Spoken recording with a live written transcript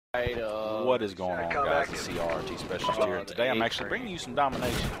What is going on, guys? The CRRT Specialist here, and today I'm actually bringing you some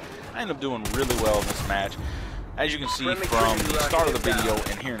domination. I ended up doing really well in this match. As you can see from the start of the video,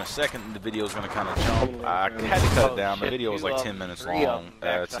 and here in a second, the video is going to kind of jump. I had to cut it down. The video was like 10 minutes long.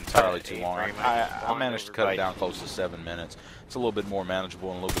 It's entirely too long. I managed to cut it down close to 7 minutes. It's a little bit more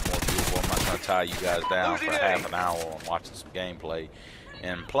manageable and a little bit more beautiful. I'm not going to tie you guys down for half an hour on watching some gameplay.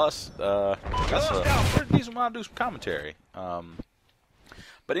 And plus, that's a pretty decent amount to do some commentary.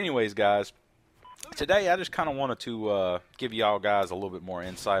 But anyways, guys, today I just kind of wanted to give y'all guys a little bit more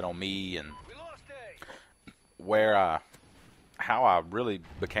insight on me and how I really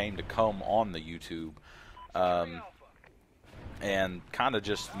became to come on the YouTube, and kind of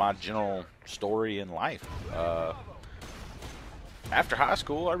just my general story in life. After high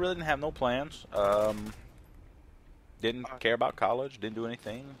school, I really didn't have no plans. Didn't care about college, didn't do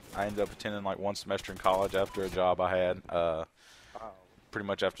anything. I ended up attending like one semester in college after a job I had. Pretty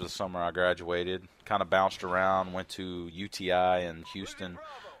much after the summer I graduated, kind of bounced around, went to UTI in Houston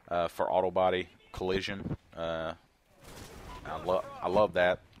for auto body collision. I love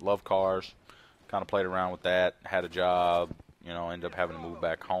that. Love cars. Kind of played around with that. Had a job. You know, ended up having to move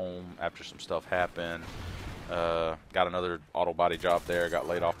back home after some stuff happened. Got another auto body job there. Got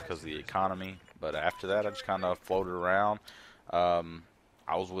laid off because of the economy. But after that, I just kind of floated around.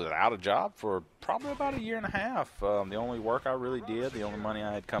 I was without a job for probably about a year and a half. The only work I really did, the only money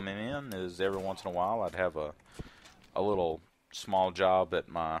I had coming in is every once in a while I'd have a little small job at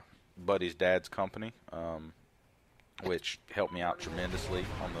my buddy's dad's company, which helped me out tremendously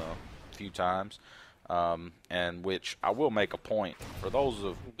on the few times, and which I will make a point for those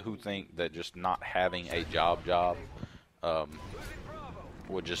who think that just not having a job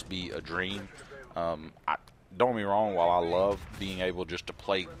would just be a dream. Don't get me wrong, while I love being able just to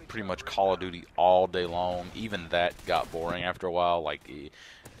play pretty much Call of Duty all day long, even that got boring after a while. Like,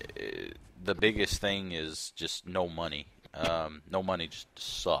 the biggest thing is just no money. No money just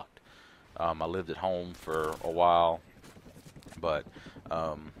sucked. I lived at home for a while, but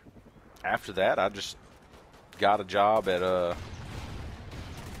after that, I just got a job at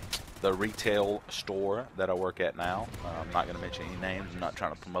the retail store that I work at now. I'm not going to mention any names. I'm not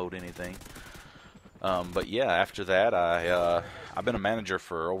trying to promote anything. But yeah, after that, I've been a manager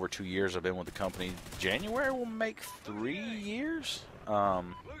for over 2 years. I've been with the company. January will make 3 years.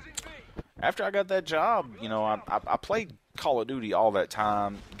 After I got that job, you know, I played Call of Duty all that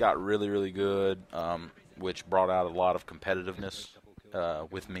time. Got really, really good, which brought out a lot of competitiveness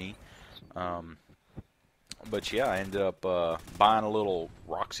with me. But yeah, I ended up buying a little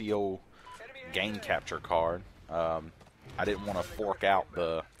Roxio game capture card. I didn't want to fork out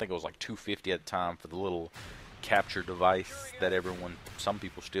I think it was like $250 at the time for the little capture device that some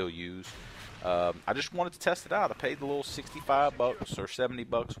people still use. I just wanted to test it out. I paid the little $65 or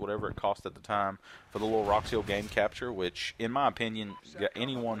 $70, whatever it cost at the time, for the little Roxio game capture, which, in my opinion,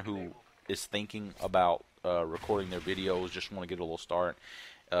 anyone who is thinking about recording their videos, just want to get a little start.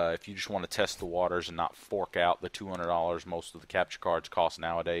 If you just want to test the waters and not fork out the $200 most of the capture cards cost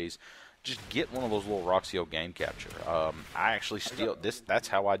nowadays, just get one of those little Roxio game capture. I actually that's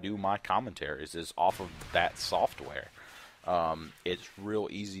how I do my commentaries, is off of that software. It's real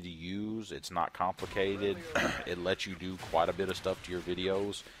easy to use. It's not complicated. It lets you do quite a bit of stuff to your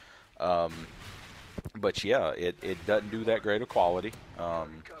videos. But yeah, it doesn't do that great of quality.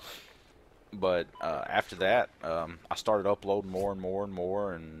 But after that, I started uploading more and more and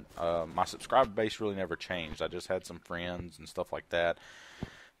more, and my subscriber base really never changed. I just had some friends and stuff like that.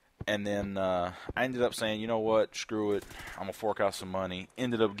 And then I ended up saying, you know what, screw it, I'm going to fork out some money.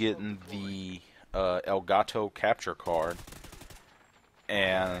 Ended up getting the Elgato capture card,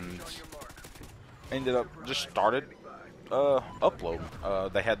 and ended up just started uploading.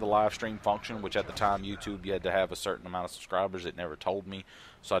 They had the live stream function, which at the time YouTube, you had to have a certain amount of subscribers. It never told me,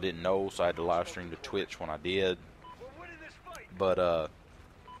 so I didn't know, so I had to live stream to Twitch when I did. But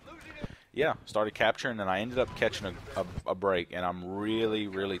yeah, started capturing, and I ended up catching a break, and I'm really,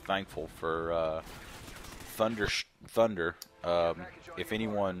 really thankful for Thunder. If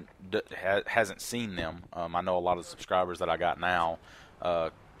anyone hasn't seen them, I know a lot of the subscribers that I got now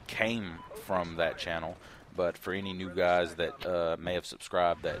came from that channel, but for any new guys that may have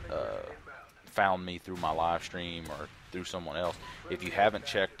subscribed that found me through my live stream or through someone else, if you haven't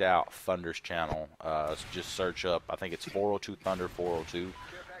checked out Thunder's channel, just search up, I think it's 402 Thunder 402.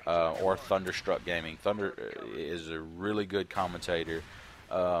 Or Thunderstruck Gaming. Thunder is a really good commentator.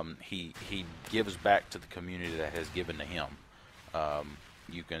 He gives back to the community that has given to him.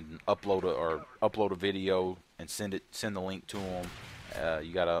 You can upload a video and send the link to him,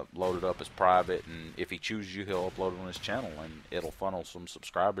 You gotta load it up as private, and if he chooses you, he'll upload it on his channel, and it'll funnel some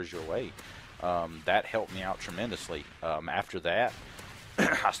subscribers your way. That helped me out tremendously. After that,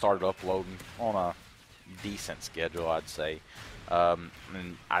 I started uploading on a decent schedule, I'd say.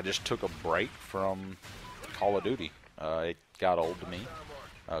 And I just took a break from Call of Duty. It got old to me.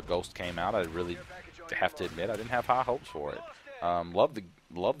 Ghost came out. I really have to admit I didn't have high hopes for it. Love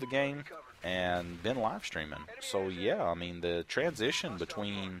the game, and been live streaming. So yeah, I mean, the transition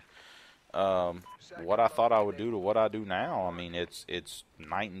between what I thought I would do to what I do now, I mean, it's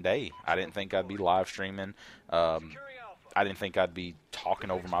night and day. I didn't think I'd be live streaming. I didn't think I'd be talking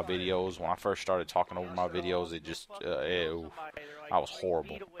over my videos. When I first started talking over my videos, it just, I was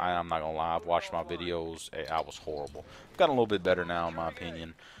horrible. I'm not going to lie. I've watched my videos. I was horrible. I've gotten a little bit better now, in my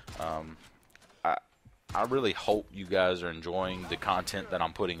opinion. I really hope you guys are enjoying the content that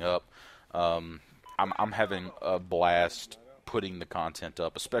I'm putting up. I'm having a blast putting the content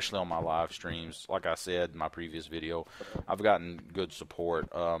up, especially on my live streams. Like I said in my previous video, I've gotten good support.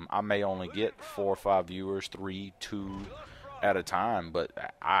 I may only get 4 or 5 viewers, 3, 2 at a time, but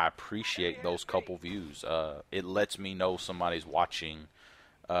I appreciate those couple views. It lets me know somebody's watching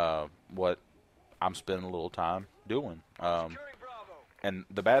what I'm spending a little time doing. And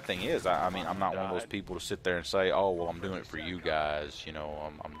the bad thing is, I mean, I'm not one of those people to sit there and say, oh, well, I'm doing it for you guys. You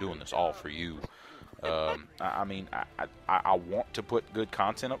know, I'm doing this all for you. I mean, I want to put good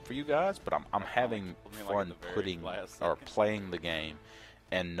content up for you guys, but I'm having fun playing the game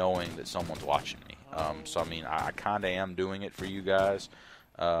and knowing that someone's watching me. So, I mean, I kind of am doing it for you guys.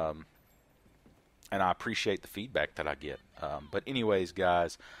 And I appreciate the feedback that I get. But anyways,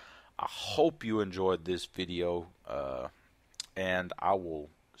 guys, I hope you enjoyed this video. And I will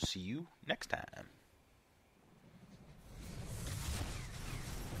see you next time.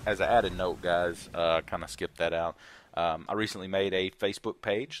 As an added note, guys, kind of skipped that out. I recently made a Facebook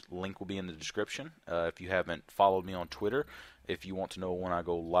page. Link will be in the description. If you haven't followed me on Twitter, if you want to know when I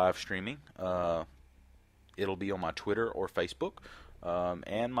go live streaming, it'll be on my Twitter or Facebook,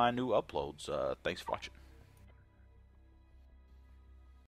 and my new uploads. Thanks for watching.